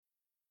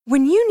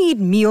When you need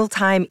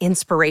mealtime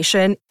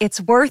inspiration,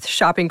 it's worth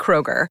shopping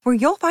Kroger, where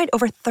you'll find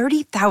over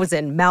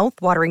 30,000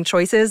 mouth-watering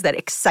choices that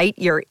excite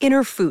your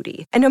inner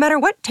foodie. And no matter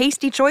what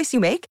tasty choice you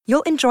make,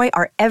 you'll enjoy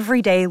our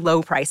everyday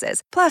low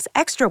prices, plus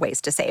extra ways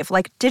to save,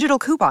 like digital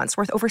coupons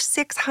worth over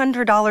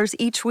 $600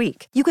 each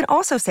week. You can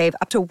also save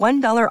up to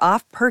 $1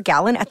 off per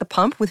gallon at the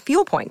pump with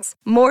fuel points.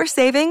 More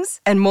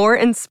savings and more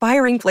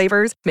inspiring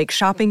flavors make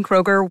shopping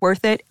Kroger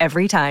worth it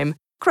every time.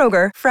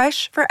 Kroger,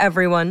 fresh for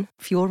everyone.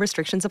 Fuel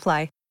restrictions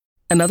apply.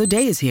 Another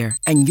day is here,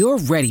 and you're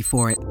ready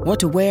for it. What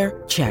to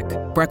wear? Check.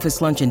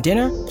 Breakfast, lunch, and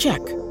dinner? Check.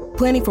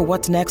 Planning for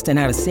what's next and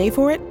how to save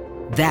for it?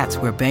 That's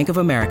where Bank of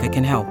America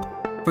can help.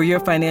 For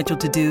your financial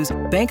to-dos,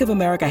 Bank of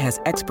America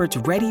has experts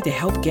ready to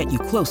help get you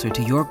closer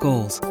to your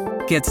goals.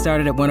 Get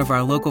started at one of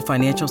our local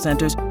financial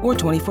centers or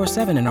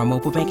 24/7 in our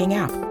mobile banking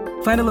app.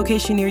 Find a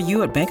location near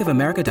you at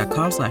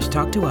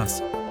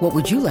bankofamerica.com/talktous. What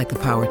would you like the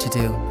power to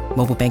do?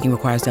 Mobile banking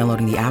requires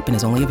downloading the app and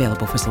is only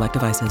available for select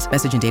devices.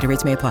 Message and data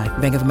rates may apply.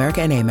 Bank of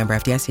America N.A., member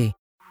FDIC.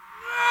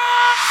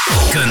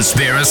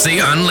 Conspiracy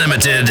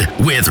Unlimited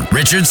with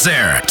Richard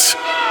Syrett.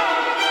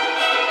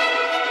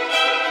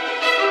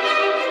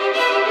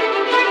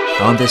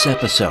 On this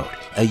episode,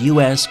 a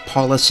U.S.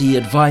 policy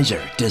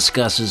advisor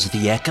discusses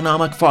the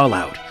economic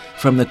fallout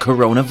from the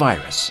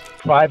coronavirus.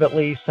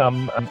 Privately,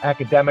 some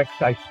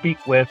academics I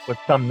speak with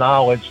some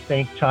knowledge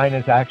think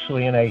China's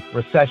actually in a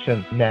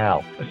recession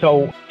now.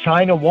 So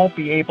China won't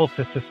be able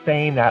to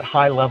sustain that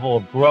high level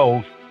of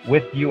growth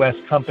with U.S.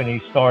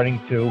 companies starting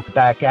to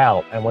back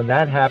out. And when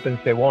that happens,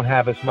 they won't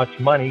have as much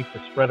money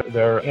to spread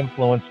their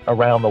influence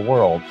around the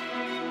world.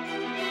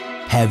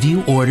 Have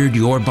you ordered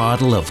your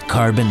bottle of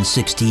Carbon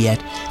 60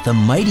 yet? The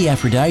mighty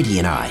Aphrodite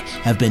and I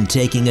have been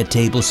taking a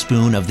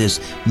tablespoon of this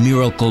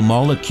miracle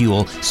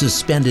molecule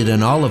suspended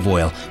in olive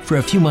oil for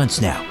a few months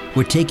now.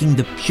 We're taking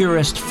the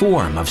purest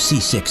form of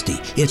C60.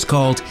 It's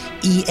called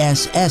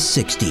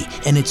ESS60,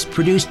 and it's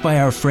produced by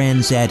our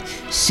friends at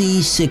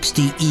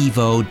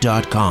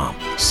C60evo.com.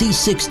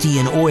 C60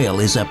 in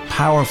oil is a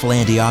powerful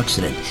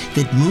antioxidant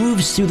that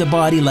moves through the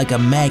body like a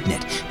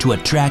magnet to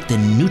attract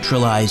and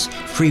neutralize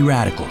free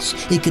radicals.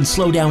 It can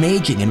slow down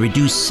aging and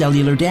reduce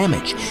cellular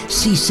damage.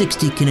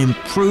 C60 can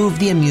improve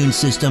the immune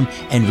system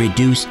and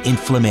reduce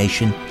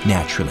inflammation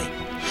naturally.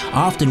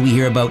 Often we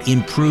hear about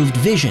improved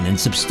vision and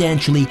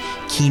substantially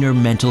keener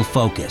mental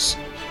focus.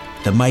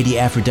 The mighty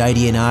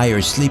Aphrodite and I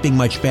are sleeping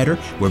much better.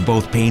 We're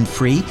both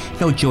pain-free,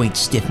 no joint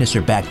stiffness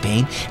or back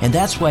pain, and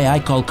that's why I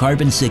call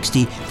Carbon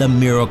 60 the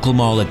miracle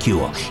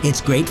molecule.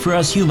 It's great for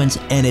us humans,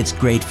 and it's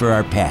great for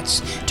our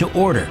pets. To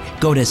order,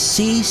 go to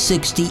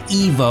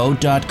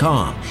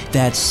C60evo.com.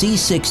 That's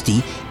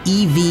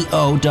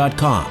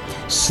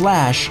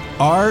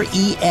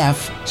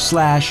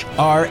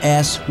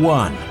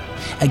C60evo.com/REF/RS1.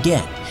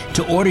 Again,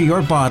 to order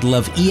your bottle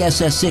of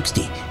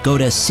ESS60, go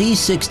to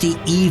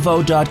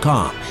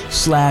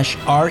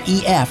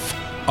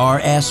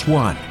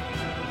C60evo.com/REF/RS1.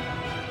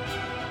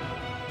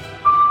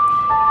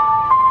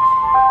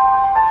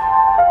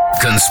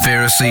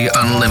 Conspiracy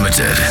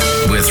Unlimited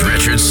with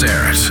Richard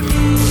Syrett.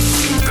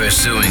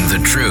 Pursuing the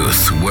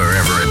truth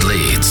wherever it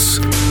leads.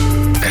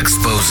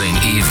 Exposing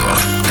evil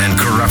and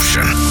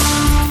corruption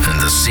and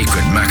the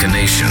secret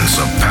machinations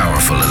of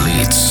powerful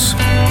elites.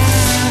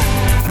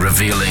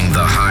 Revealing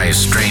the high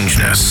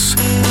strangeness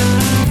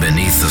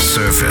beneath the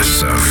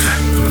surface of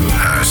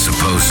our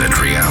supposed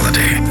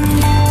reality.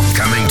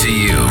 Coming to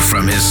you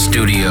from his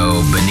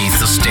studio beneath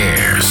the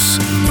stairs,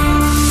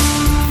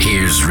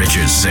 here's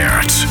Richard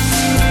Syrett.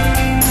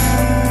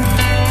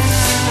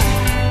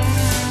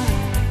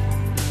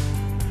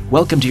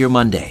 Welcome to your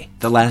Monday,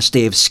 the last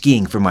day of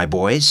skiing for my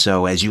boys,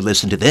 so as you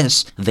listen to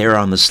this, they're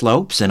on the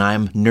slopes and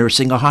I'm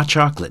nursing a hot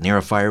chocolate near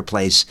a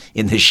fireplace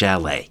in the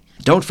chalet.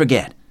 Don't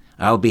forget,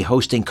 I'll be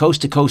hosting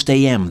Coast to Coast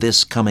AM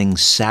this coming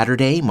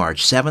Saturday,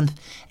 March 7th,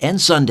 and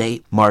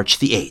Sunday, March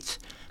the 8th.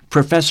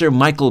 Professor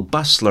Michael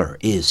Busler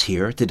is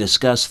here to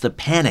discuss the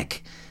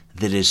panic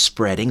that is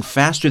spreading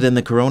faster than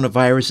the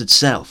coronavirus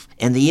itself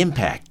and the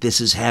impact this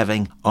is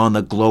having on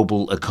the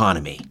global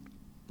economy.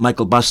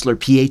 Michael Busler,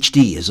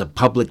 Ph.D., is a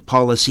public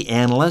policy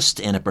analyst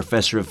and a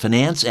professor of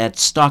finance at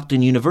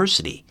Stockton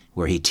University,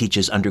 where he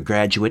teaches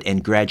undergraduate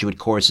and graduate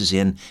courses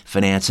in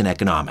finance and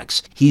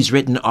economics. He's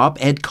written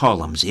op-ed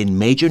columns in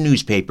major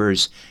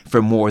newspapers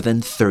for more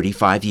than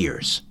 35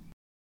 years.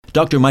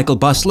 Dr. Michael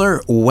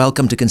Busler,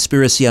 welcome to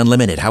Conspiracy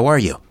Unlimited. How are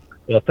you?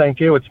 Well, thank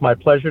you. It's my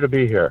pleasure to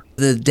be here.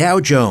 The Dow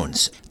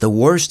Jones, the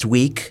worst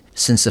week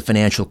since the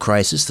financial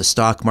crisis. The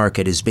stock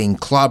market is being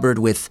clobbered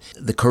with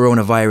the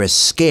coronavirus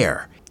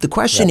scare. The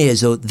question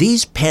is, though,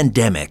 these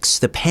pandemics,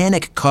 the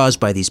panic caused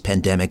by these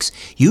pandemics,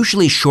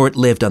 usually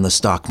short-lived on the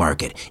stock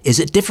market.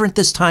 Is it different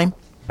this time?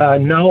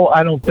 No,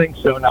 I don't think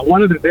so. Now,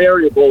 one of the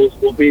variables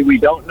will be we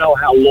don't know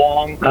how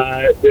long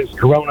this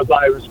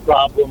coronavirus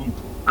problem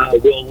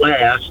will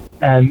last.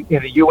 And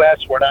in the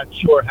U.S., we're not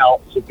sure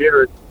how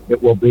severe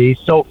it will be.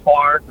 So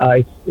far,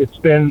 it's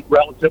been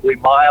relatively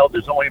mild.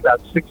 There's only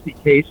about 60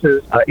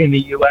 cases in the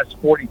U.S.,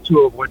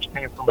 42 of which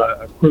came from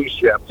a cruise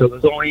ship. So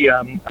there's only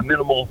a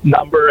minimal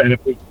number, and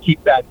if we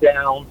keep that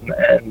down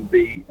and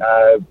the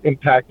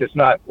impact is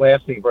not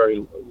lasting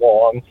very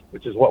long,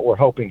 which is what we're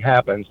hoping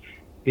happens,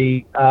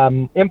 the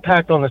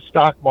impact on the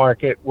stock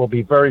market will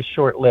be very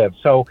short-lived.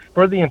 So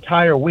for the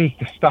entire week,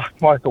 the stock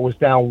market was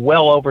down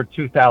well over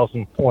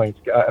 2,000 points,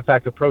 in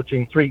fact,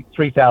 approaching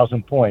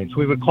 3,000 points.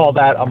 We would call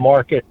that a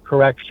market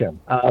correction.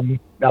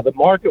 Now, the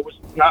market was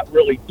not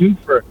really due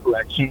for a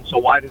correction, so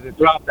why did it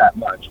drop that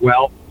much?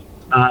 Well,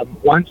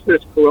 once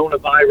this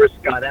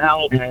coronavirus got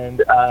out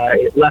and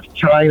it left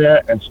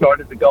China and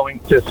started to go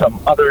into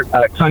some other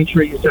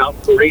countries,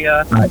 South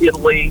Korea,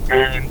 Italy,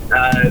 and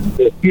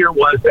the fear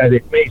was that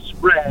it may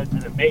spread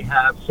and it may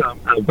have some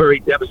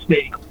very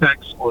devastating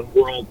effects on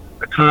world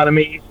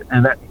economies,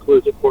 and that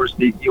includes, of course,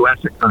 the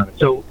U.S. economy.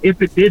 So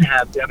if it did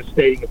have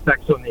devastating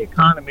effects on the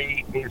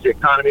economy, it means the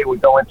economy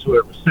would go into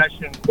a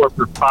recession,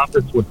 corporate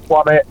profits would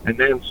plummet, and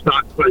then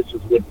stock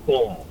prices would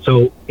fall.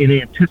 So in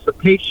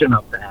anticipation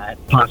of that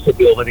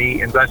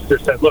possibility,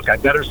 investors said, look, I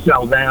better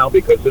sell now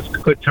because this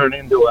could turn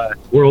into a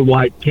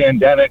worldwide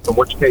pandemic, in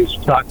which case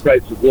stock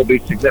prices will be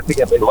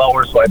significantly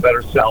lower, so I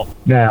better sell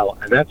now.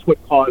 And that's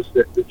what caused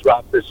the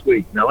drop this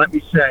week. Now, let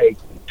me say,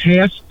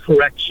 past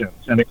corrections,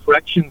 and a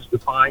correction is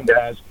defined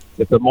as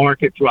if the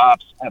market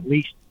drops at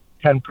least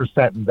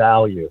 10% in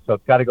value. So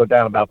it's got to go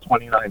down about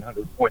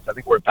 2,900 points. I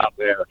think we're about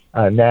there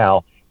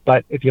now.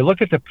 But if you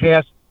look at the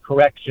past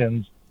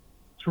corrections,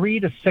 3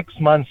 to 6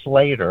 months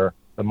later,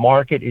 the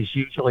market is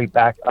usually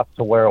back up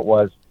to where it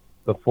was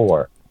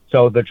before.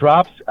 So the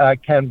drops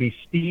can be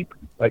steep,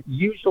 but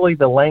usually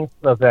the length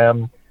of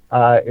them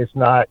is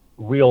not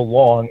real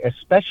long,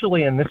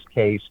 especially in this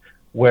case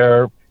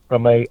where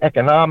from an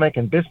economic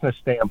and business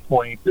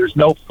standpoint, there's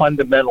no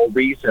fundamental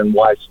reason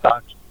why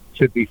stocks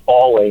should be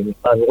falling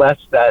unless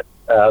that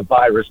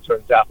virus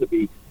turns out to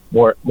be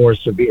more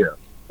severe.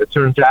 If it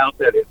turns out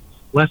that it's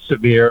less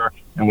severe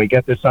and we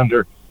get this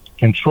under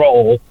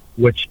control,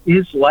 which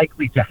is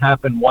likely to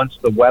happen once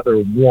the weather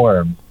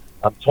warms.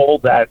 I'm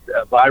told that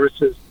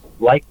viruses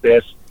like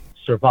this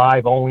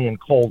survive only in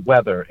cold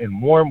weather.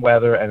 In warm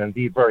weather and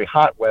indeed very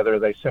hot weather,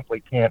 they simply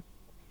can't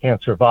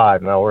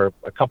survive. Now, we're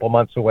a couple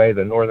months away,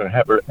 the northern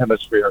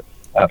hemisphere,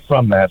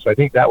 from that. So I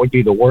think that would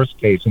be the worst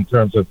case in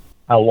terms of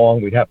how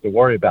long we'd have to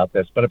worry about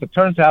this. But if it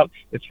turns out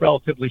it's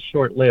relatively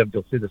short-lived,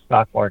 you'll see the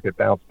stock market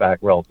bounce back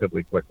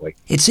relatively quickly.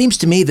 It seems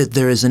to me that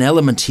there is an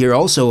element here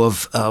also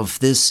of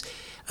this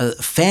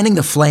fanning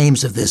the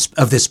flames of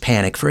this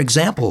panic. For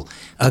example,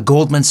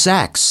 Goldman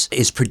Sachs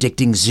is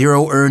predicting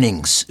zero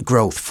earnings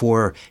growth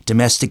for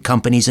domestic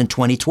companies in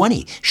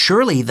 2020.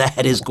 Surely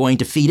that is going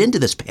to feed into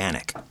this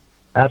panic.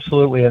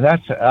 Absolutely, and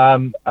that's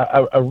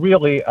a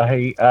really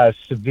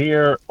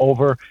severe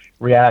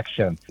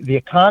overreaction. The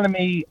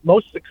economy,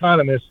 most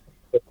economists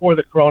before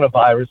the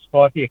coronavirus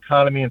thought the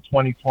economy in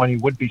 2020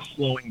 would be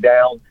slowing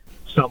down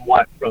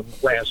somewhat from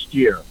last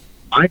year.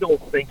 I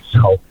don't think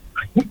so.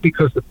 I think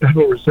because the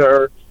Federal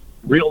Reserve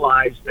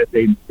realized that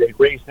they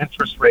raised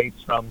interest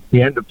rates from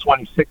the end of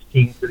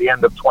 2016 to the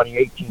end of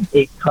 2018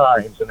 8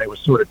 times, and they were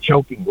sort of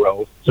choking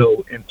growth.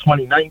 So in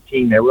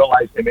 2019, they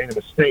realized they made a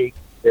mistake.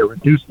 They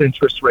reduced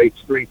interest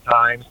rates 3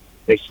 times.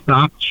 They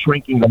stopped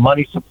shrinking the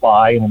money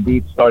supply and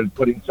indeed started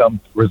putting some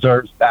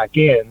reserves back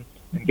in.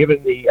 And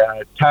given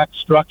the tax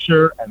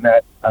structure and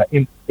that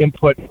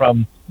input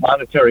from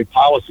monetary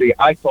policy,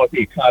 I thought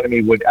the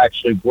economy would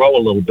actually grow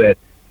a little bit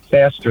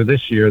faster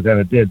this year than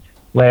it did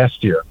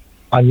last year.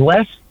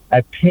 Unless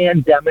a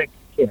pandemic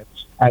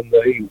hits and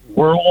the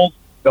world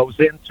goes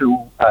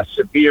into a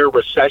severe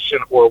recession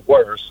or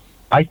worse,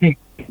 I think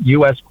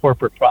U.S.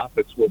 corporate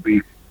profits will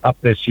be up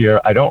this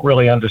year. I don't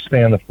really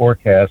understand the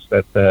forecast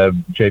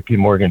that J.P.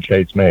 Morgan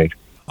Chase made.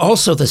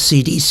 Also, the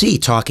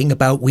CDC talking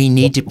about we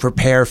need to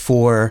prepare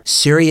for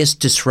serious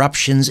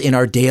disruptions in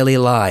our daily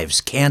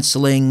lives,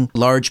 canceling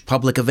large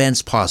public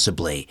events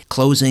possibly,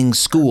 closing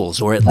schools,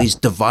 or at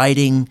least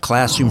dividing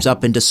classrooms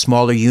up into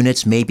smaller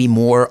units, maybe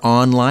more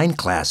online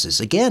classes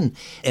again,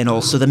 and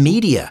also the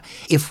media.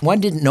 If one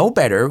didn't know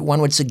better,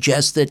 one would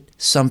suggest that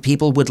some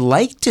people would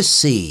like to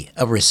see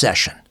a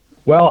recession.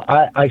 Well,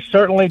 I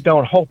certainly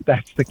don't hope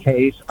that's the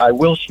case. I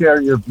will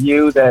share your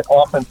view that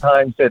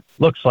oftentimes it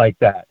looks like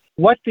that.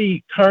 What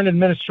the current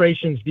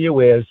administration's view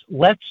is,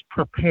 let's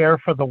prepare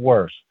for the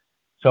worst.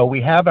 So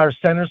we have our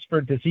Centers for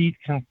Disease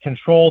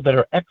Control that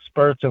are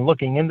experts in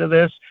looking into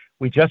this.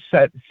 We just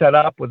set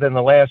up within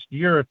the last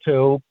year or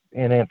two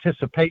in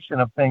anticipation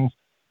of things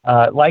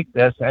like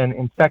this, and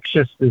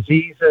infectious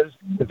diseases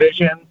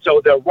division.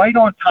 So they're right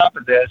on top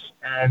of this,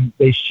 and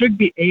they should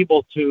be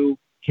able to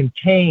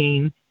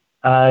contain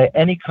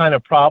any kind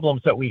of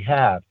problems that we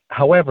have.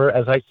 However,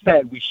 as I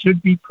said, we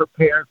should be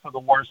prepared for the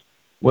worst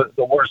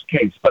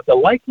case. But the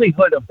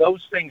likelihood of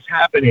those things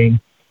happening,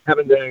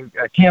 having to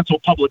cancel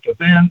public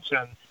events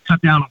and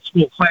cut down on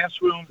school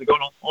classrooms and go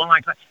to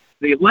online class,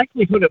 the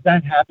likelihood of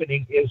that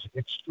happening is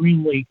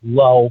extremely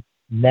low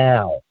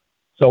now.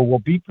 So we'll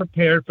be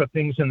prepared for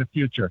things in the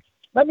future.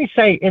 Let me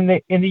say, in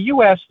the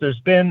U.S., there's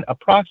been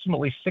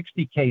approximately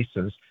 60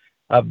 cases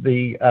of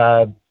the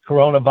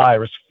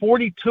coronavirus.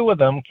 42 of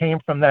them came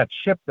from that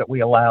ship that we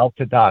allowed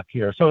to dock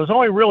here. So there's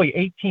only really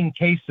 18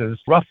 cases,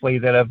 roughly,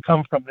 that have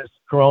come from this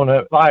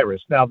coronavirus.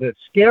 Now, the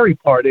scary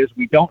part is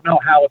we don't know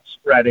how it's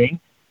spreading,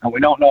 and we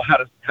don't know how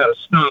to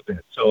stop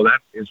it. So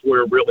that is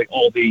where really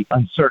all the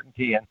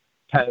uncertainty and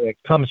panic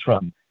comes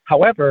from.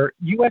 However,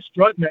 U.S.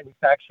 drug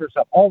manufacturers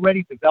have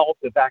already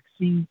developed a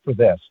vaccine for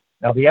this.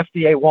 Now, the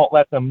FDA won't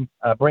let them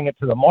bring it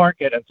to the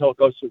market until it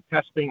goes through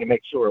testing to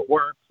make sure it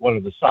works. What are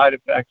the side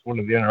effects? What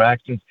are the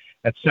interactions,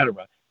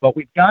 etc. But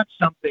we've got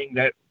something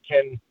that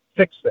can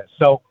fix this.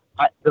 So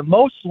the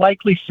most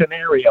likely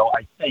scenario,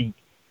 I think,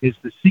 is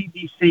the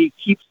CDC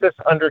keeps this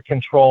under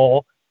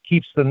control,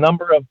 keeps the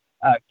number of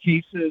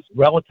cases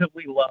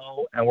relatively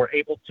low, and we're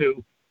able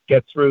to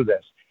get through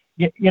this.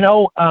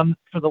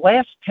 For the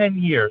last 10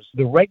 years,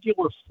 the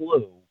regular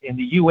flu in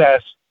the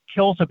U.S.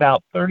 kills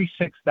about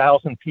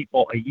 36,000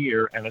 people a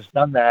year and has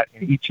done that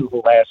in each of the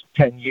last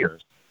 10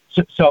 years.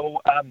 So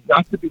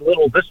not to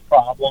belittle this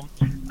problem,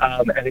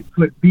 and it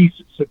could be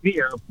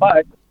severe,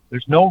 but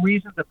there's no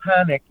reason to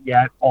panic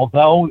yet,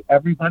 although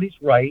everybody's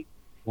right.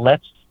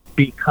 Let's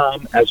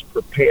become as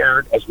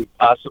prepared as we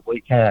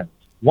possibly can.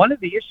 One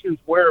of the issues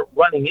we're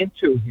running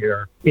into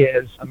here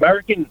is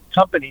American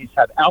companies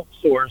have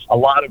outsourced a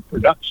lot of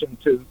production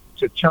to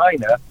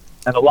China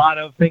and a lot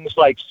of things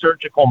like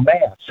surgical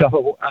masks.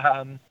 So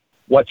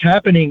what's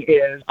happening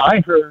is I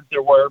heard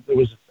there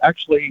was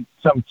actually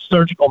some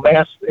surgical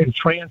masks in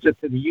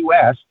transit to the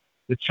U.S.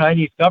 The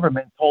Chinese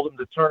government told them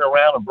to turn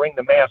around and bring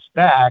the masks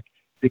back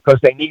because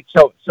they need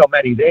so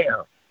many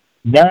there.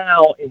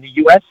 Now in the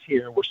U.S.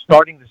 here, we're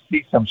starting to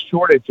see some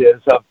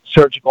shortages of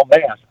surgical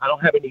masks. I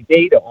don't have any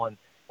data on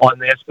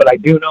this, but I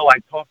do know I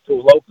talked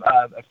to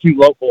a few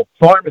local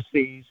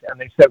pharmacies, and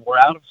they said we're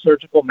out of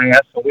surgical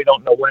masks, and we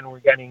don't know when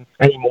we're getting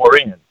any more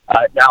in.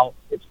 Now,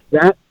 if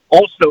that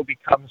also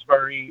becomes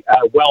very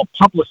well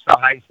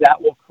publicized,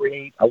 that will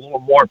create a little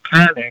more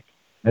panic,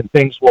 and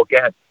things will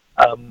get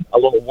a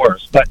little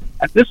worse. But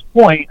at this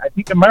point, I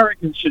think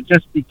Americans should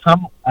just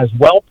become as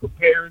well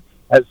prepared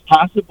as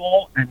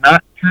possible and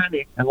not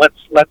panic, and let's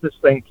let this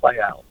thing play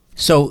out.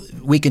 So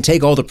we can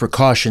take all the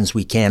precautions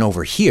we can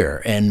over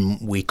here,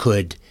 and we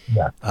could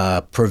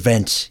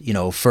prevent,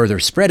 further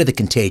spread of the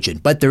contagion.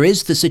 But there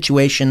is the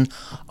situation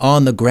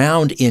on the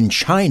ground in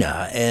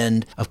China,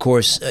 and of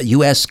course,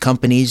 U.S.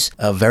 companies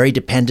are very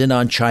dependent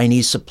on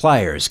Chinese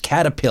suppliers.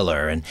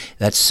 Caterpillar, and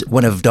that's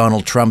one of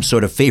Donald Trump's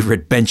sort of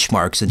favorite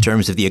benchmarks in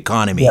terms of the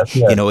economy. Yes.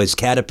 Is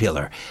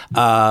Caterpillar,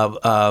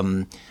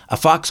 a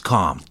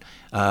Foxconn,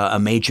 a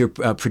major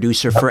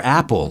producer for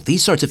Apple.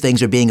 These sorts of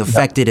things are being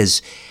affected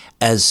as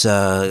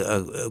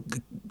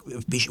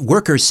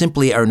workers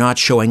simply are not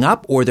showing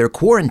up, or they're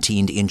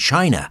quarantined in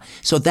China.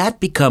 So that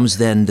becomes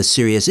then the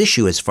serious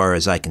issue as far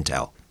as I can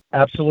tell.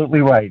 Absolutely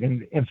right.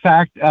 And in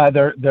fact,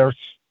 they're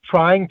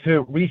trying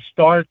to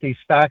restart these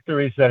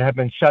factories that have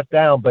been shut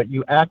down, but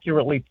you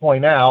accurately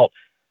point out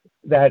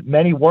that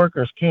many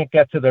workers can't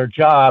get to their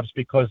jobs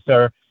because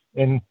they're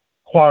in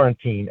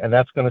quarantine, and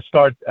that's going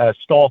to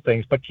stall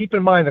things. But keep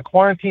in mind, the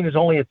quarantine is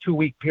only a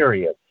 2-week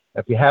period.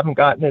 If you haven't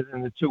gotten it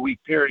in the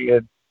 2-week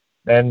period,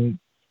 then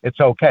it's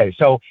okay.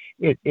 So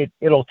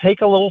it'll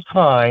take a little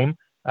time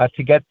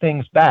to get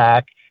things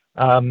back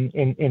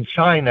in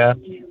China.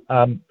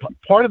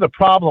 Part of the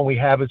problem we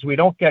have is we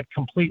don't get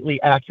completely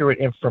accurate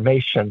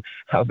information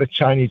of the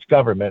Chinese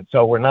government,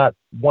 so we're not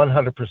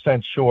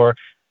 100% sure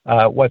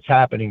what's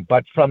happening.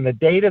 But from the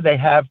data they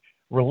have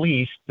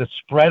released, the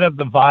spread of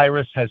the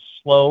virus has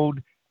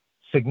slowed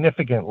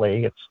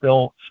significantly. It's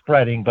still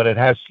spreading, but it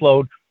has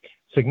slowed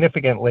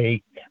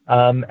significantly,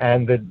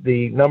 and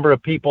the number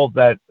of people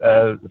that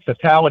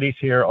fatalities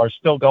here are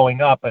still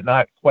going up, but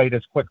not quite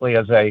as quickly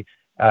as a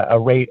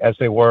rate as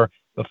they were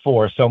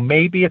before. So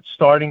maybe it's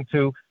starting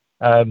to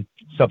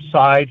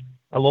subside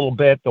a little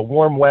bit. The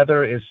warm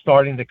weather is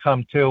starting to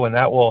come too, and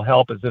that will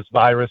help as this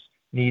virus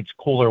needs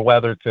cooler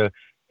weather to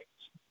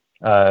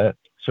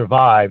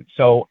survive.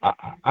 So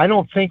I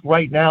don't think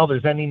right now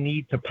there's any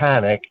need to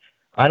panic.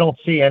 I don't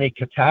see any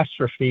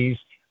catastrophes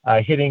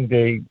hitting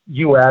the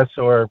U.S.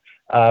 or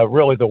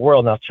really the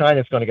world. Now,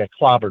 China's going to get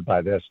clobbered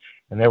by this,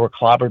 and they were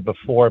clobbered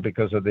before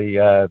because of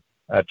the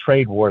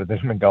trade war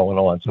that's been going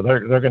on. So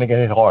they're going to get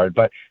hit hard.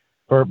 But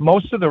for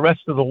most of the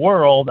rest of the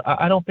world,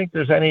 I don't think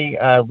there's any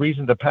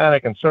reason to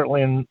panic, and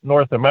certainly in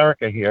North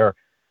America here,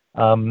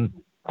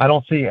 I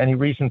don't see any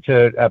reason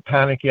to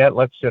panic yet.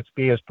 Let's just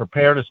be as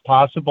prepared as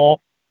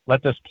possible.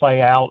 Let this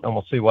play out, and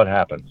we'll see what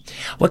happens.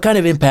 What kind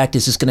of impact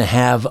is this going to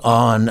have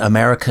on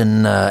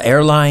American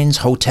airlines,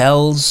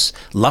 hotels,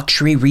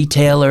 luxury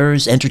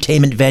retailers,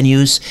 entertainment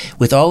venues,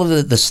 with all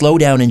of the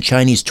slowdown in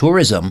Chinese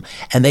tourism?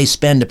 And they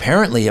spend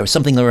apparently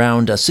something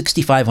around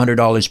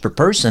 $6,500 per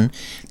person.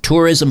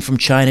 Tourism from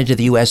China to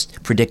the U.S.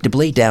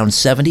 predictably down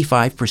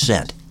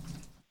 75%.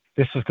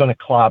 This is going to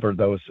clobber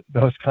those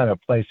kind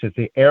of places.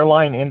 The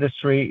airline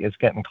industry is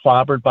getting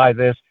clobbered by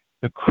this.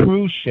 the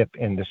cruise ship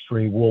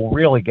industry will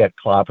really get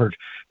clobbered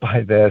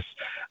by this.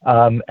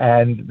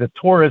 And the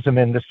tourism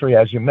industry,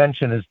 as you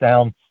mentioned, is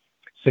down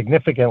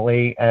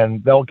significantly,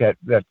 and they'll get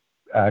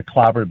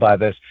clobbered by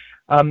this.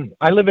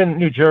 I live in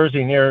New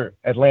Jersey near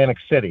Atlantic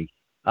City.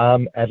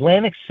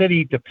 Atlantic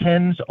City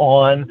depends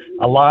on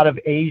a lot of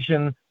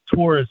Asian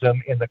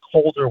tourism in the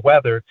colder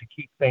weather to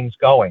keep things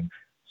going.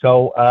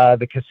 So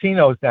the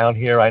casinos down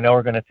here, I know,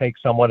 are going to take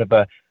somewhat of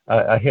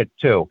a hit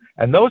too.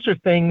 And those are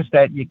things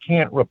that you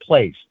can't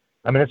replace.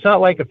 I mean, it's not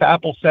like if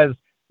Apple says,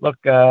 look,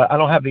 I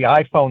don't have the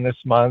iPhone this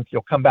month,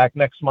 you'll come back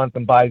next month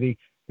and buy the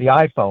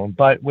iPhone.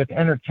 But with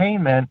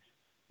entertainment,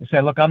 you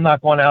say, look, I'm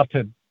not going out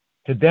to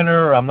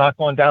dinner, or I'm not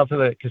going down to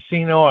the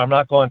casino, or I'm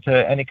not going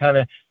to any kind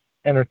of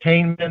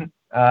entertainment.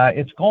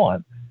 It's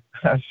gone.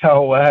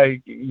 So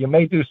you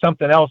may do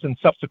something else in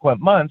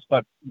subsequent months,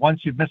 but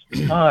once you've missed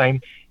the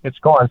time, it's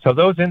gone. So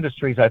those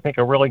industries, I think,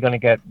 are really going to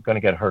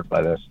get hurt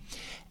by this.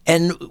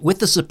 And with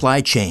the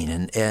supply chain,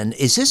 and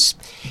is this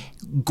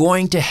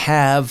going to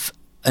have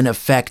an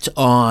effect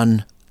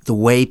on the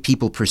way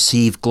people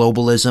perceive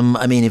globalism?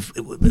 I mean, if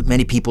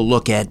many people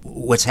look at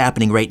what's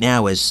happening right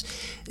now as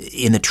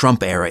in the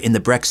Trump era, in the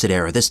Brexit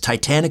era, this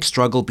titanic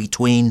struggle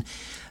between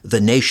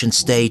the nation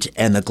state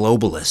and the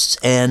globalists.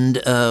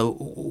 And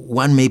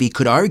one maybe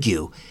could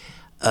argue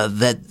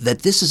that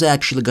this is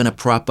actually going to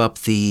prop up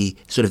the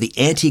sort of the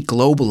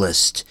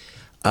anti-globalist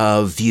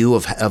view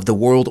of the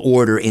world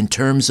order in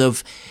terms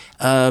of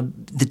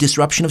the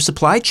disruption of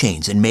supply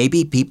chains. And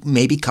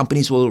maybe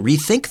companies will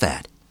rethink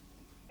that.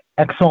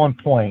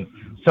 Excellent point.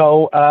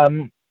 So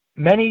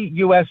many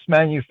U.S.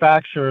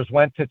 manufacturers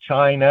went to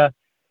China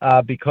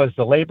because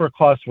the labor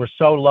costs were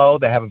so low.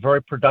 They have a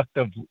very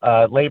productive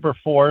labor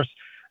force.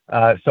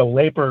 So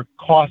labor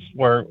costs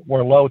were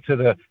low to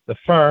the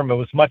firm. It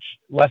was much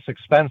less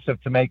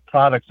expensive to make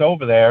products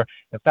over there.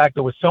 In fact,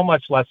 it was so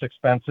much less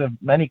expensive,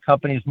 many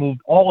companies moved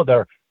all of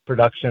their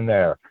production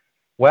there.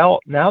 Well,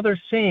 now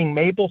they're seeing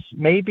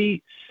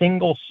maybe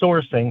single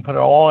sourcing, put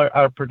all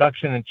our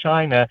production in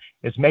China,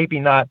 is maybe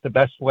not the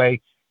best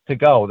way to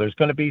go. There's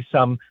going to be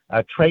some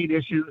trade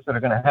issues that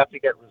are going to have to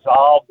get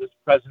resolved. This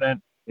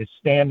president is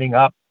standing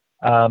up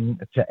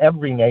to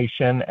every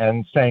nation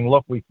and saying,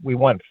 look, we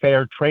want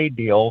fair trade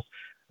deals.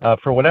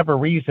 For whatever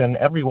reason,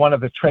 every one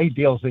of the trade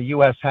deals the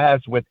U.S. has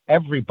with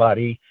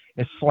everybody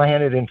is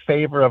slanted in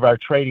favor of our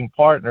trading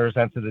partners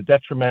and to the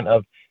detriment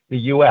of the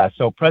U.S.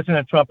 So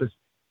President Trump is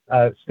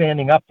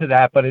standing up to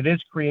that, but it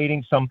is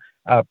creating some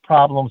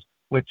problems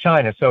with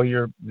China. So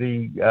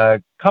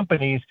the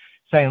companies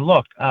saying,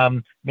 look,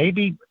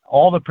 maybe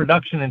all the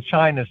production in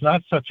China is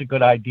not such a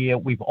good idea.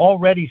 We've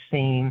already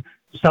seen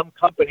some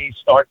companies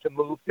start to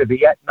move to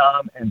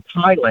Vietnam and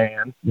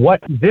Thailand.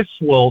 What this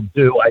will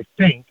do, I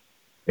think,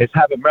 is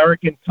have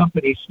American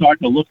companies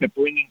start to look at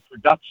bringing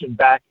production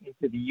back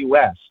into the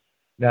U.S.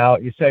 Now,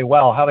 you say,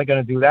 well, how are they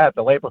going to do that?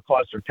 The labor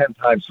costs are 10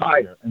 times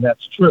higher, and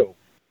that's true.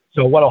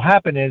 So what will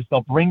happen is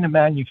they'll bring the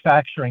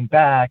manufacturing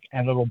back,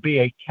 and it'll be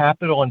a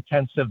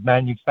capital-intensive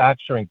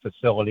manufacturing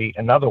facility.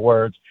 In other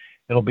words,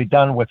 it'll be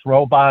done with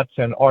robots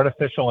and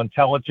artificial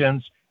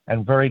intelligence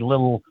and very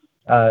little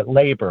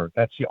labor.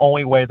 That's the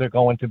only way they're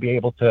going to be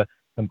able to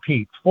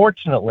compete.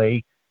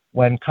 Fortunately,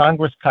 when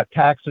Congress cut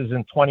taxes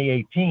in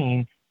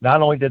 2018,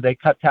 not only did they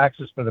cut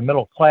taxes for the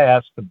middle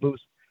class to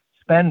boost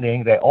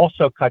spending, they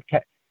also cut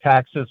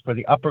taxes for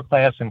the upper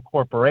class and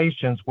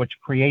corporations, which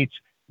creates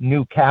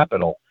new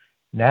capital.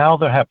 Now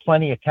they'll have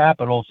plenty of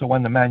capital, so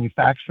when the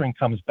manufacturing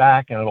comes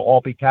back and it'll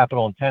all be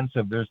capital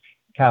intensive, there's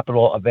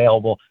capital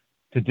available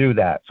to do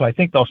that. So I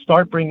think they'll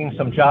start bringing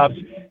some jobs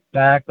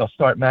back. They'll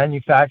start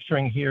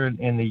manufacturing here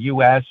in the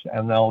U.S.,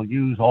 and they'll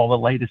use all the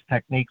latest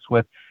techniques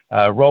with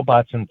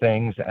robots and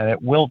things, and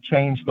it will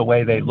change the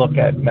way they look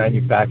at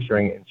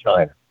manufacturing in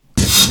China.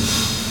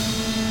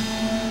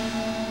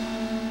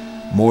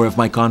 More of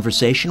my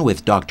conversation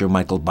with Dr.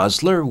 Michael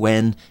Busler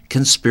when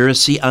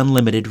Conspiracy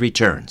Unlimited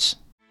returns.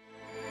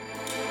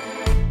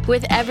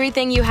 With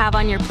everything you have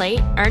on your plate,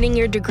 earning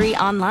your degree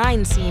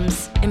online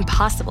seems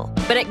impossible.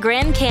 But at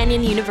Grand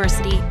Canyon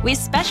University, we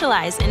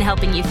specialize in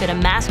helping you fit a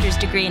master's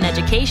degree in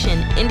education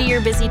into your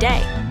busy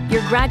day.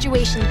 Your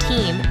graduation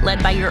team,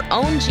 led by your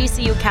own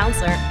GCU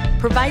counselor,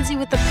 provides you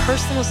with the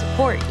personal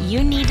support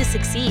you need to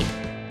succeed.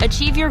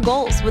 Achieve your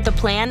goals with a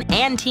plan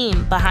and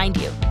team behind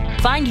you.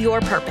 Find your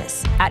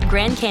purpose at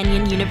Grand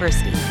Canyon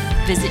University.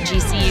 Visit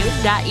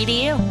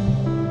gcu.edu.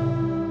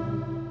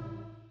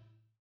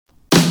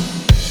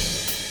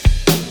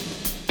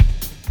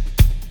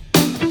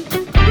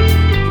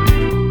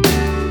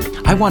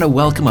 I want to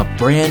welcome a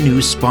brand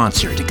new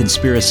sponsor to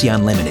Conspiracy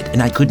Unlimited,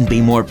 and I couldn't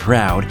be more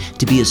proud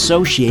to be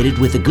associated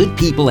with the good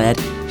people at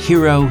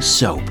Hero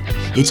Soap.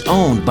 It's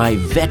owned by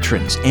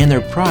veterans, and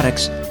their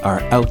products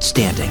are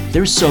outstanding.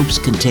 Their soaps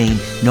contain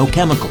no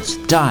chemicals,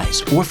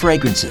 dyes, or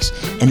fragrances,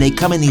 and they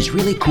come in these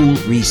really cool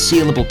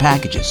resealable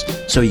packages,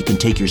 so you can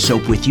take your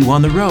soap with you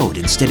on the road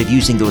instead of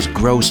using those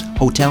gross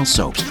hotel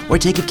soaps, or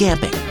take it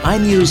camping.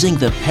 I'm using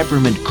the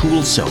Peppermint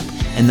Cool Soap,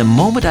 and the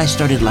moment I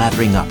started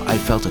lathering up, I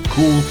felt a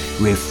cool,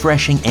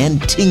 refreshing,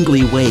 and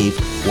tingly wave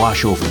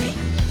wash over me.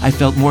 I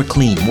felt more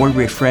clean, more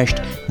refreshed,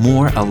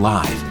 more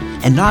alive.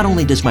 And not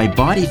only does my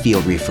body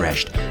feel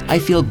refreshed, I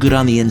feel good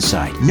on the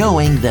inside,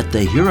 knowing that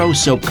the Hero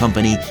Soap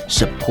Company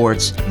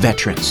supports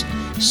veterans.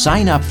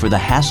 Sign up for the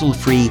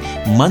hassle-free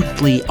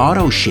monthly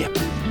auto ship,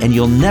 and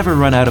you'll never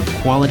run out of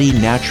quality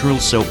natural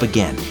soap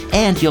again.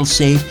 And you'll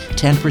save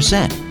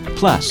 10%.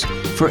 Plus,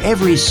 for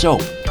every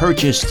soap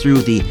purchased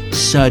through the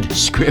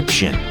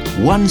Sudscription,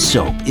 one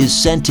soap is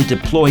sent to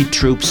deployed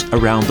troops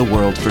around the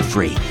world for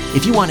free.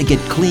 If you want to get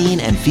clean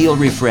and feel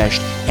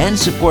refreshed and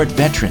support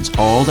veterans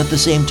all at the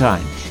same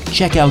time,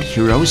 check out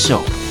Hero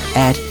Soap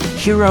at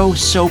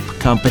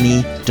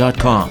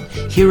herosoapcompany.com.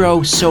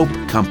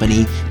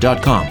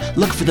 herosoapcompany.com.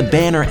 Look for the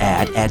banner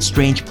ad at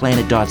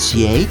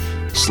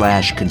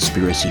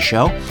strangeplanet.ca/conspiracy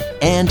show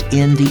and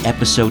in the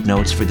episode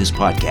notes for this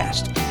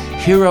podcast.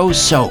 Hero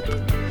Soap.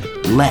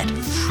 Let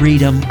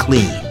freedom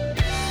clean.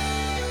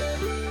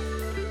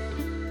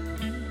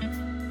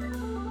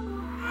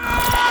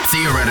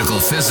 Theoretical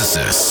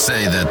physicists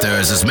say that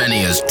there's as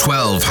many as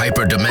 12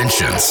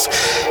 hyperdimensions.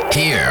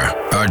 Here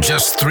are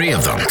just 3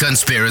 of them.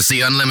 Conspiracy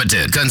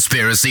Unlimited,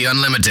 Conspiracy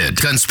Unlimited,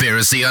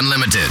 Conspiracy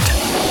Unlimited.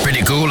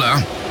 Pretty cool,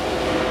 huh?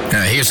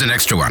 Here's an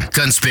extra one.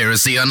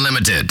 Conspiracy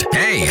Unlimited.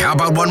 Hey, how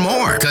about one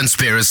more?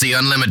 Conspiracy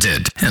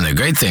Unlimited. And the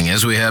great thing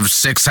is we have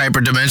 6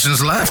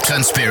 hyperdimensions left.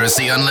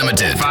 Conspiracy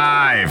Unlimited.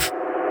 5.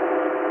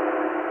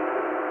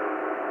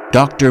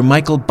 Dr.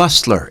 Michael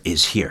Bustler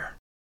is here.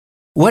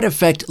 What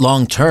effect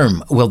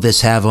long-term will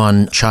this have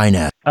on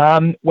China?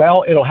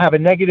 Well, it'll have a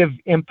negative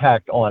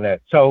impact on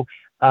it. So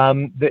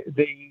the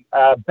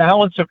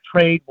balance of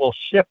trade will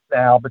shift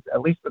now, but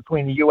at least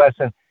between the U.S.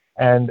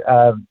 and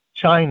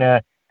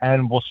China,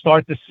 and we'll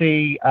start to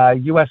see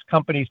U.S.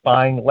 companies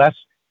buying less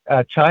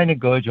China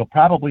goods. You'll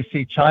probably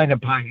see China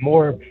buying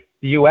more of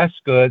the U.S.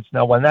 goods.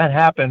 Now, when that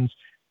happens,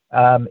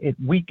 it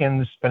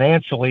weakens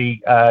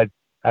financially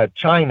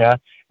China,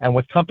 and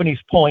with companies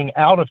pulling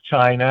out of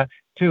China,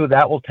 too,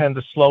 that will tend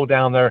to slow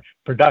down their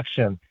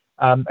production.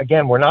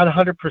 Again, we're not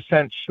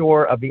 100%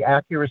 sure of the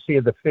accuracy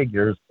of the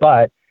figures,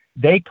 but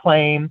they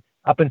claim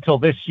up until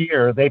this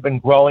year, they've been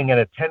growing at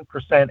a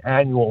 10%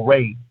 annual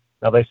rate.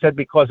 Now, they said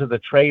because of the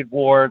trade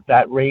war,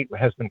 that rate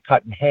has been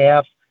cut in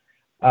half.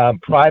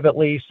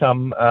 Privately,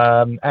 some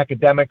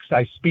academics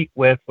I speak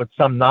with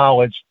some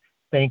knowledge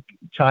think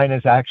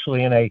China's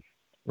actually in a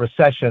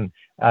recession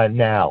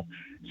now.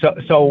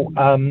 So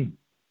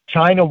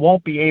China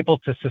won't be able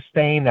to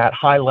sustain that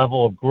high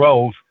level of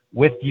growth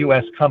with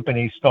U.S.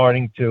 companies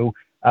starting to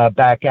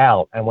back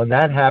out. And when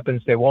that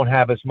happens, they won't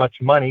have as much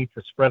money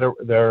to spread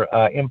their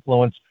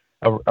influence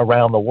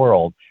around the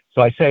world.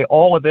 So I say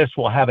all of this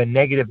will have a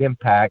negative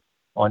impact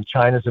on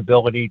China's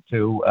ability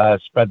to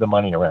spread the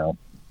money around.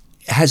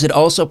 Has it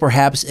also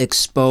perhaps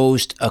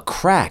exposed a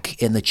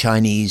crack in the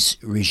Chinese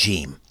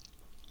regime?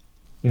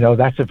 You know,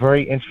 that's a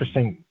very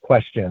interesting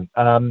question.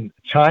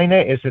 China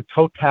is a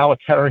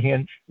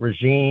totalitarian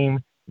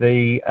regime.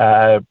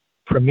 The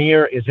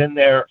premier is in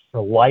there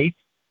for life.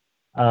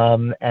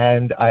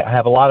 And I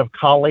have a lot of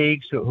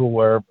colleagues who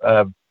were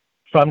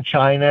from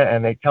China,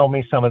 and they tell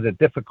me some of the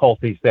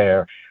difficulties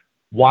there.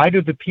 Why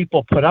do the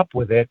people put up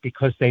with it?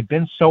 Because they've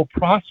been so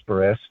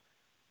prosperous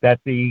that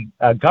the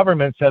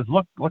government says,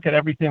 look at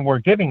everything we're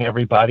giving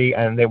everybody,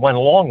 and they went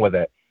along with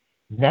it.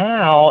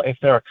 Now, if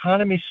their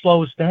economy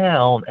slows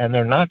down and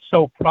they're not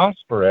so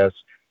prosperous,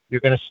 you're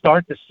going to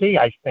start to see,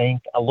 I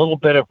think, a little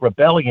bit of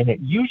rebellion.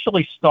 It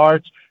usually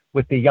starts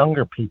with the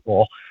younger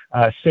people,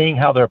 seeing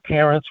how their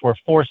parents were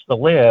forced to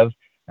live,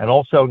 and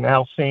also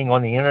now seeing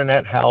on the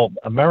internet how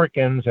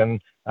Americans and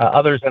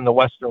others in the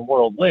Western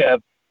world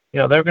live. You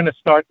know, they're going to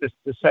start to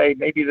say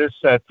maybe this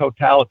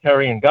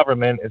totalitarian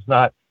government is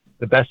not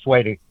the best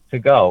way to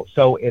go.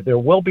 So there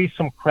will be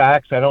some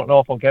cracks. I don't know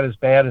if it'll get as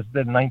bad as it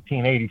did in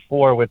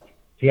 1984 with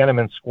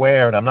Tiananmen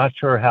Square, and I'm not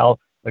sure how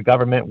the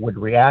government would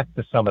react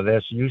to some of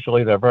this.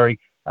 Usually they're very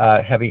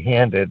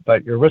heavy-handed.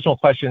 But your original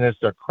question is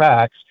there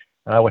cracks,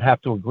 and I would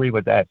have to agree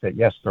with that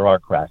yes, there are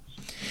cracks.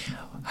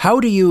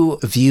 How do you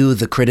view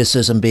the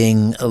criticism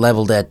being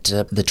leveled at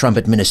the Trump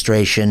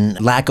administration,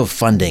 lack of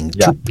funding,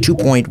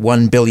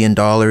 $2.1 billion,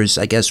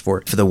 I guess,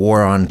 for the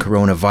war on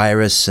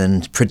coronavirus,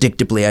 and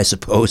predictably, I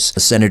suppose,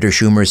 Senator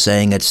Schumer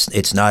saying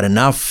it's not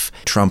enough.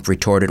 Trump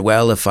retorted,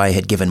 well, if I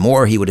had given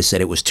more, he would have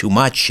said it was too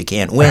much, you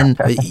can't win.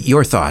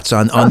 Your thoughts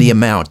on the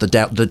amount,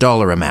 the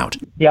dollar amount?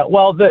 Yeah,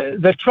 well,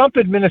 the Trump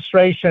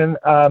administration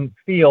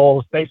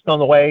feels, based on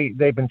the way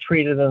they've been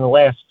treated in the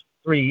last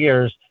 3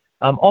 years,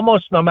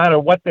 almost no matter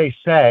what they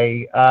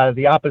say,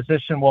 the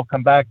opposition will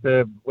come back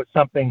with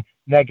something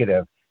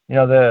negative. You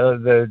know,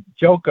 the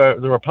joke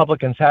the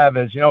Republicans have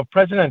is, you know, if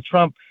President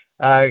Trump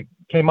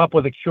came up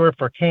with a cure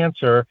for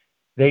cancer,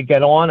 they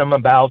get on him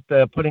about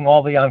putting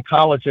all the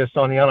oncologists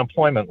on the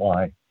unemployment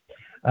line.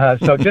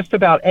 So just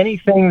about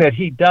anything that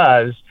he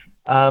does,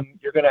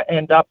 you're going to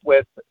end up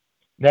with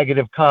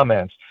negative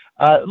comments.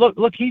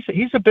 Look,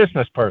 he's a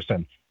business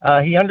person.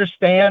 He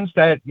understands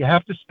that you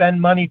have to spend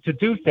money to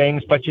do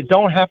things, but you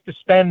don't have to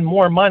spend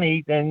more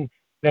money than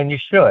you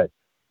should.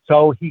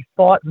 So he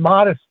thought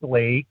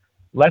modestly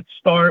let's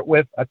start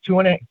with a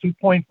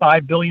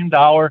 $2.5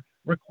 billion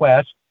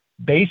request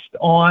based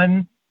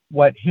on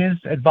what his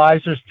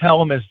advisors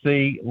tell him is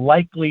the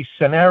likely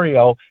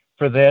scenario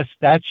for this.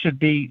 That should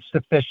be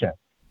sufficient.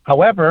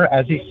 However,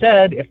 as he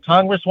said, if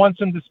Congress wants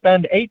him to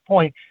spend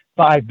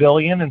 $8.5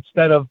 billion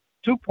instead of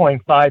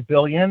 $2.5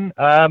 billion,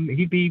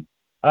 he'd be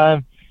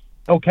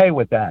okay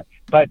with that.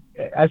 But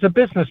as a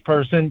business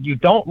person, you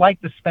don't like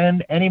to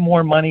spend any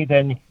more money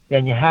than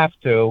you have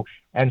to.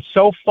 And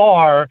so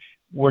far,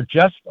 we're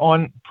just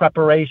on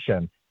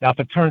preparation. Now, if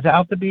it turns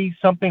out to be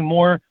something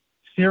more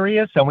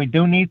serious and we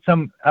do need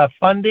some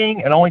funding,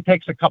 it only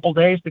takes a couple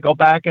days to go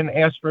back and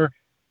ask for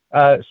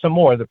some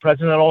more. The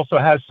president also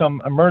has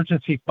some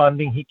emergency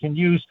funding he can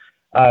use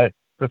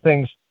for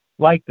things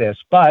like this.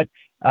 But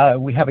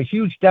we have a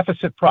huge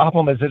deficit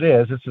problem as it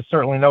is. This is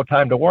certainly no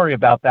time to worry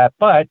about that.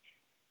 But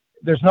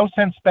there's no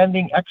sense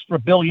spending extra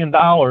 $1 billion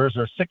or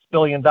 $6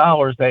 billion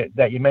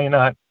that you may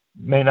not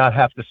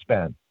have to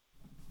spend.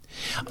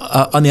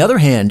 On the other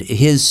hand,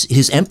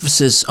 his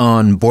emphasis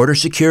on border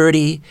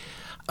security,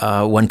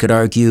 one could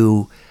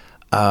argue,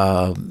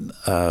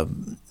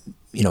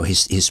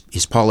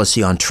 his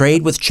policy on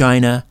trade with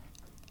China,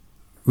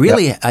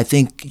 really, yep, I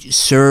think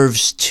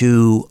serves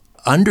to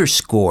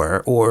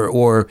underscore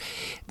or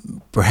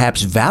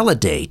perhaps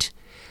validate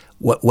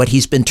what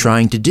he's been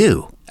trying to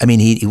do. I mean,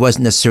 he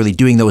wasn't necessarily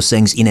doing those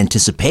things in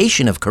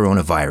anticipation of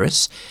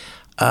coronavirus.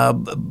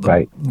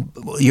 Right.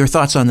 Your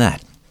thoughts on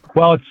that?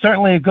 Well, it's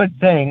certainly a good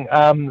thing.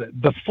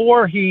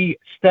 Before he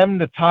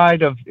stemmed the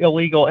tide of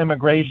illegal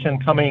immigration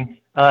coming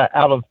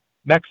out of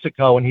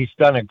Mexico, and he's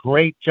done a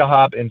great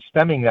job in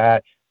stemming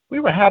that, we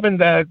were having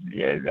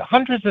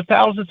hundreds of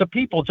thousands of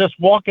people just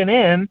walking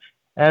in,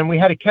 and we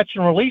had a catch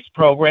and release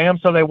program.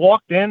 So they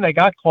walked in, they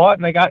got caught,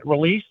 and they got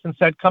released and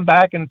said, come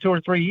back in 2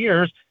 or 3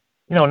 years.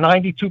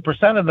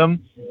 92% of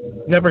them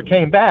never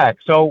came back.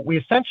 So we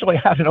essentially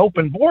had an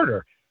open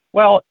border.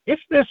 Well,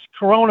 if this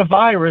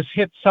coronavirus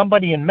hits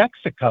somebody in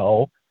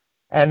Mexico,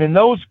 and in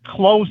those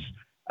close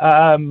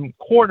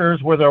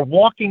quarters where they're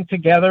walking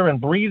together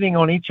and breathing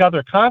on each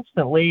other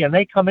constantly, and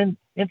they come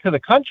into the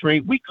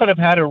country, we could have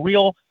had a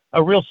real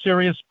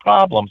serious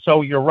problem.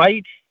 So you're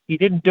right, he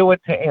didn't do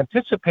it to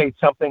anticipate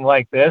something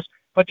like this,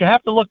 but you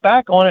have to look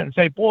back on it and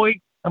say,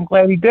 boy, I'm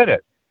glad he did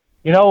it.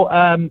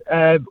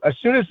 As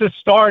soon as this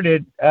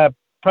started,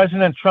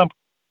 President Trump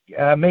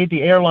made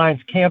the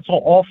airlines cancel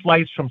all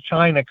flights from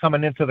China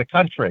coming into the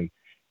country.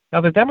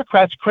 Now, the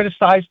Democrats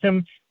criticized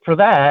him for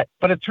that,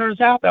 but it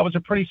turns out that was a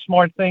pretty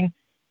smart thing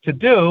to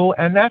do,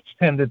 and that's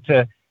tended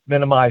to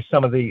minimize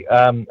some of the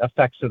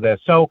effects of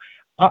this. So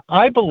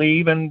I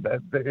believe, and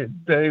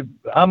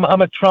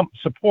I'm a Trump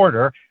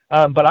supporter,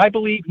 but I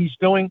believe he's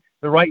doing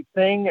the right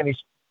thing, and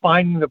he's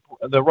finding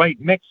the right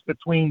mix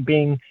between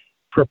being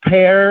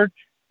prepared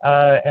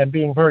and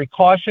being very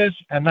cautious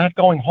and not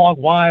going hog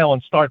wild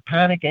and start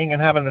panicking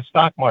and having the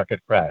stock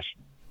market crash.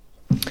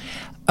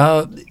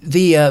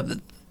 The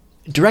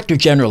Director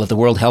General of the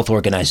World Health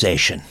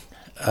Organization,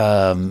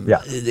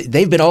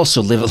 they've been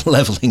also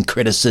leveling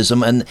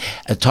criticism and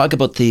talk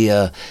about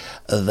the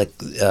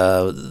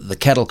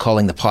kettle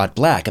calling the pot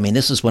black. I mean,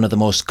 this is one of the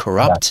most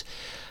corrupt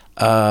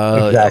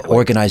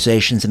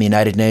organizations in the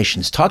United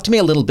Nations. Talk to me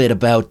a little bit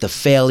about the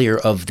failure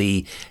of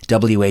the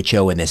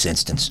WHO in this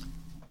instance.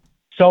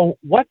 So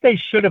what they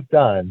should have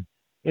done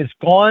is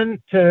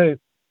gone to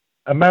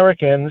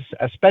Americans,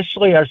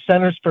 especially our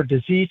Centers for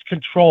Disease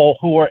Control,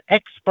 who are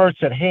experts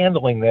at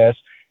handling this,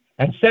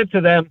 and said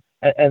to them,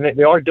 and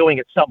they are doing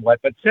it somewhat,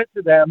 but said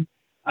to them,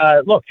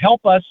 look,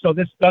 help us so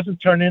this doesn't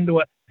turn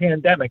into a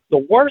pandemic. The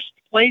worst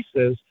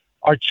places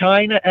are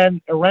China and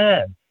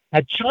Iran.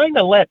 Had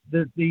China let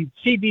the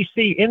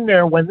CDC in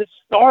there when this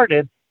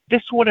started,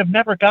 this would have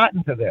never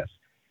gotten to this.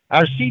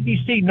 Our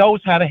CDC knows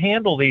how to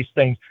handle these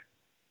things.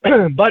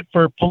 But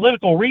for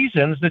political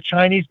reasons, the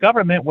Chinese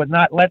government would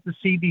not let the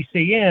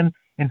CDC in.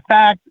 In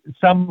fact,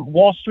 some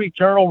Wall Street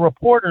Journal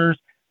reporters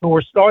who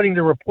were starting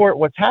to report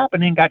what's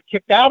happening got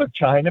kicked out of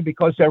China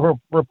because they were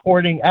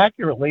reporting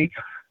accurately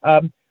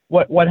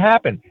what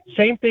happened.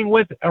 Same thing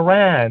with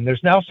Iran.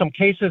 There's now some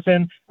cases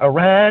in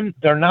Iran.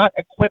 They're not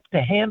equipped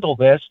to handle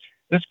this.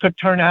 This could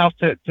turn out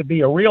to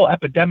be a real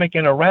epidemic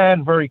in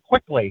Iran very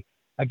quickly.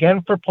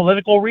 Again, for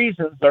political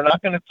reasons, they're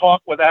not going to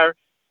talk with our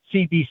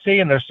CDC,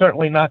 and they're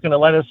certainly not going to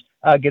let us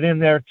get in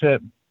there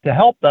to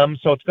help them.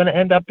 So it's going to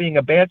end up being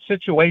a bad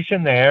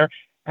situation there.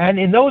 And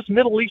in those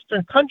Middle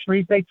Eastern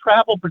countries, they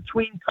travel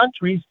between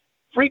countries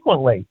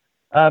frequently,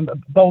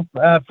 both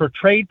for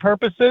trade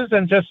purposes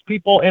and just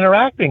people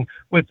interacting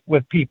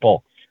with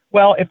people.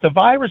 Well, if the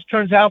virus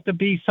turns out to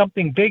be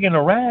something big in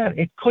Iran,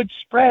 it could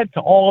spread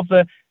to all of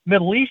the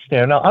Middle East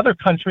there. Now, other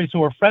countries who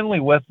we're friendly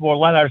with will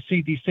let our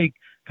CDC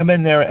come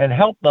in there and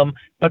help them.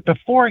 But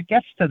before it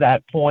gets to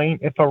that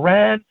point, if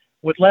Iran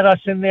would let us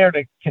in there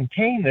to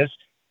contain this,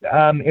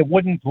 it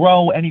wouldn't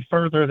grow any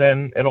further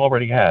than it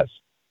already has.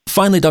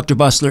 Finally, Dr.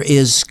 Busler,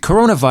 is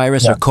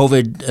coronavirus or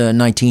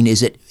COVID-19,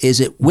 is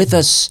it with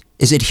us?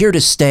 Is it here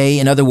to stay?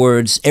 In other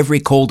words, every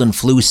cold and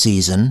flu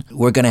season,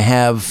 we're going to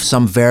have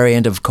some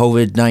variant of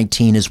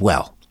COVID-19 as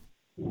well.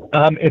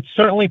 It's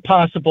certainly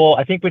possible.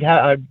 I think we'd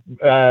have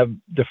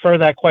defer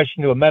that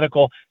question to a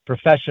medical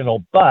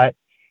professional. But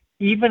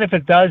even if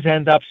it does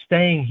end up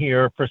staying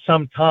here for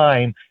some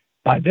time,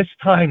 by this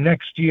time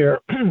next year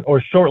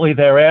or shortly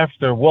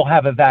thereafter, we'll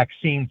have a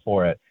vaccine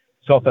for it.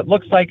 So if it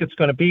looks like it's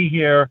going to be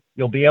here,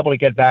 you'll be able to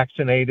get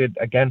vaccinated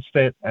against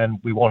it, and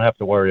we won't have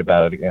to worry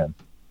about it again.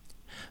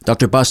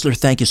 Dr. Bussler,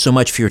 thank you so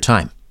much for your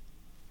time.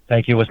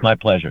 Thank you. It was my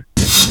pleasure.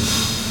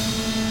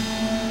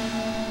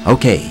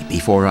 Okay,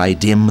 before I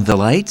dim the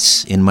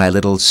lights in my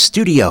little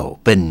studio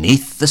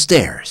beneath the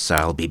stairs,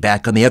 I'll be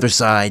back on the other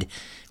side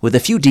with a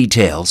few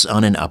details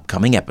on an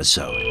upcoming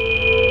episode.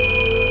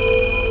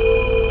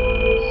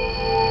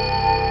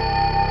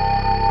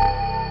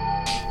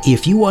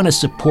 If you want to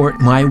support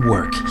my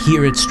work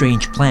here at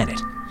Strange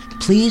Planet,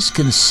 please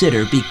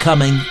consider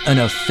becoming an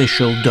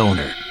official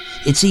donor.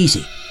 It's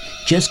easy.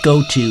 Just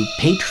go to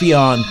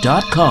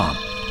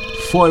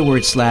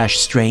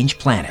patreon.com/Strange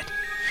Planet.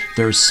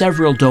 There are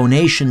several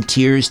donation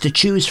tiers to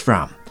choose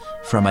from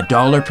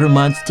 $1 per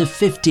month to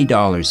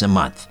 $50 a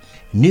month.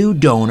 New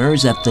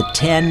donors at the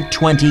 $10,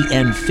 $20,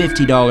 and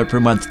 $50 per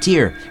month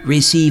tier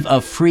receive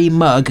a free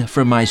mug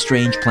from my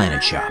Strange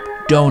Planet shop.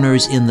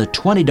 Donors in the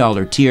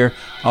 $20 tier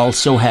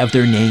also have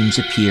their names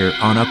appear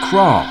on a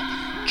crawl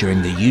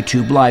during the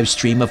YouTube live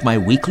stream of my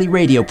weekly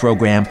radio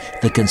program,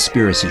 The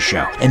Conspiracy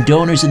Show. And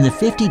donors in the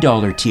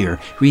 $50 tier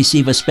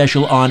receive a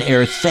special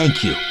on-air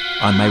thank you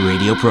on my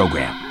radio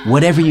program.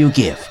 Whatever you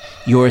give,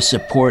 your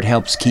support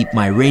helps keep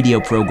my radio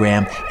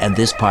program and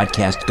this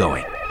podcast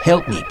going.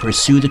 Help me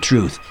pursue the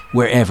truth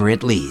wherever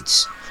it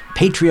leads.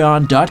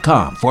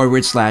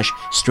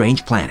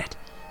 Patreon.com/Strange Planet.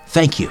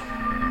 Thank you,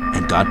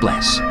 and God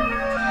bless.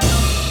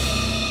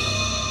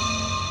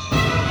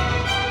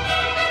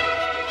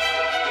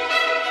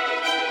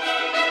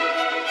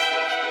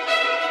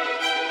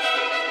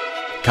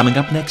 Coming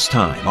up next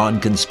time on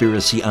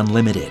Conspiracy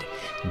Unlimited,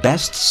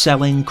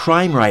 best-selling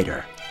crime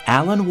writer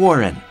Alan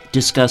Warren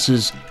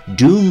discusses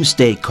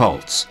doomsday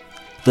cults,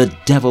 the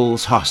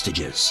devil's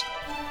hostages.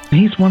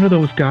 He's one of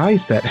those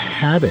guys that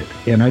had it,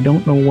 and I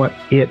don't know what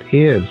it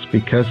is,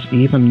 because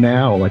even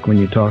now, like when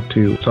you talk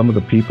to some of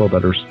the people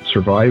that are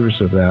survivors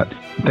of that,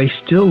 they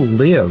still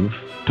live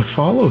to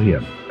follow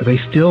him. They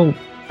still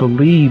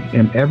believe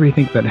in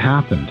everything that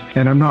happened.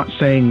 And I'm not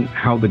saying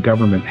how the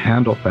government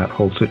handled that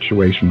whole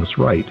situation was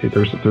right.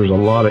 There's a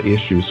lot of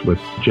issues with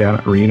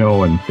Janet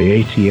Reno and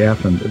the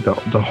ATF, and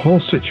the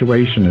whole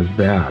situation is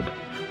bad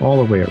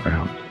all the way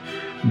around.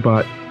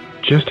 But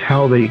just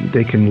how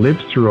they can live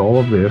through all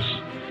of this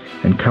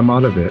and come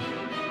out of it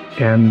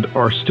and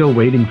are still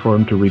waiting for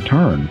him to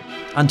return.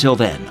 Until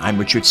then, I'm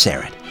Richard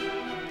Syrett.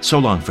 So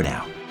long for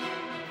now.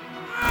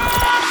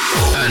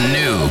 A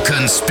new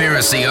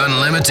Conspiracy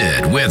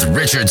Unlimited with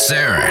Richard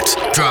Syrett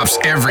drops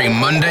every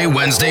Monday,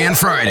 Wednesday, and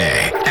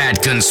Friday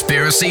at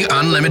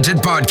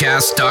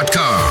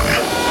conspiracyunlimitedpodcast.com.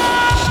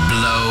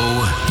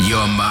 Blow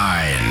your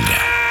mind.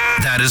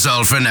 That is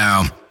all for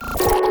now.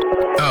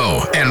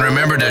 Oh, and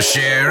remember to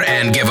share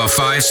and give a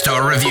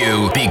 5-star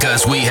review,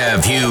 because we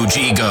have huge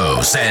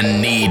egos and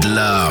need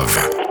love.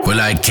 We're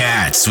like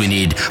cats. We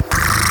need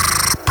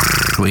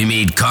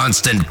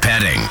constant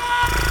petting.